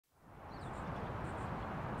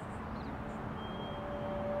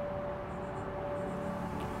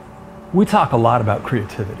We talk a lot about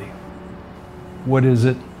creativity. What is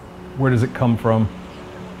it? Where does it come from?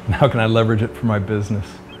 And how can I leverage it for my business?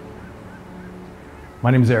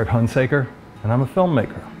 My name is Eric Hunsaker, and I'm a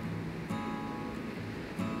filmmaker.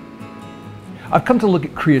 I've come to look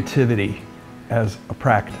at creativity as a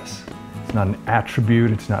practice. It's not an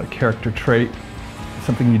attribute, it's not a character trait, it's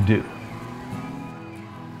something you do.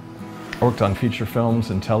 I worked on feature films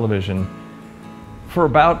and television for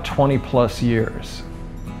about 20 plus years.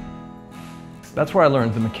 That's where I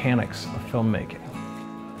learned the mechanics of filmmaking.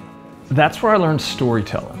 That's where I learned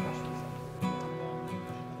storytelling.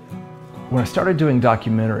 When I started doing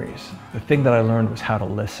documentaries, the thing that I learned was how to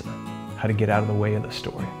listen, how to get out of the way of the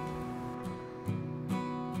story.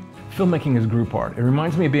 Filmmaking is group art. It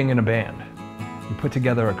reminds me of being in a band. You put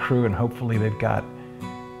together a crew and hopefully they've got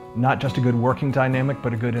not just a good working dynamic,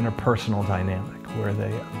 but a good interpersonal dynamic where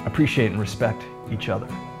they appreciate and respect each other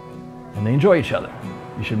and they enjoy each other.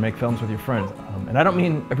 You should make films with your friends. And I don't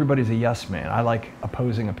mean everybody's a yes man. I like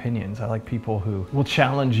opposing opinions. I like people who will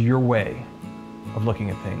challenge your way of looking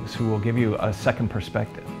at things, who will give you a second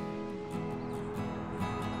perspective.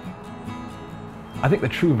 I think the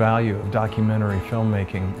true value of documentary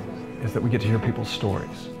filmmaking is that we get to hear people's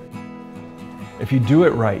stories. If you do it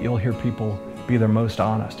right, you'll hear people be their most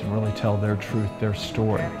honest and really tell their truth, their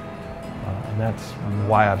story. And that's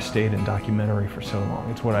why I've stayed in documentary for so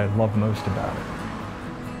long. It's what I love most about it.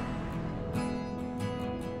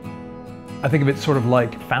 I think of it sort of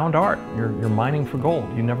like found art. You're mining for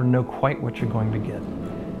gold. You never know quite what you're going to get.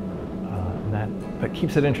 And that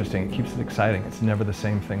keeps it interesting, it keeps it exciting. It's never the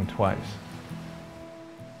same thing twice.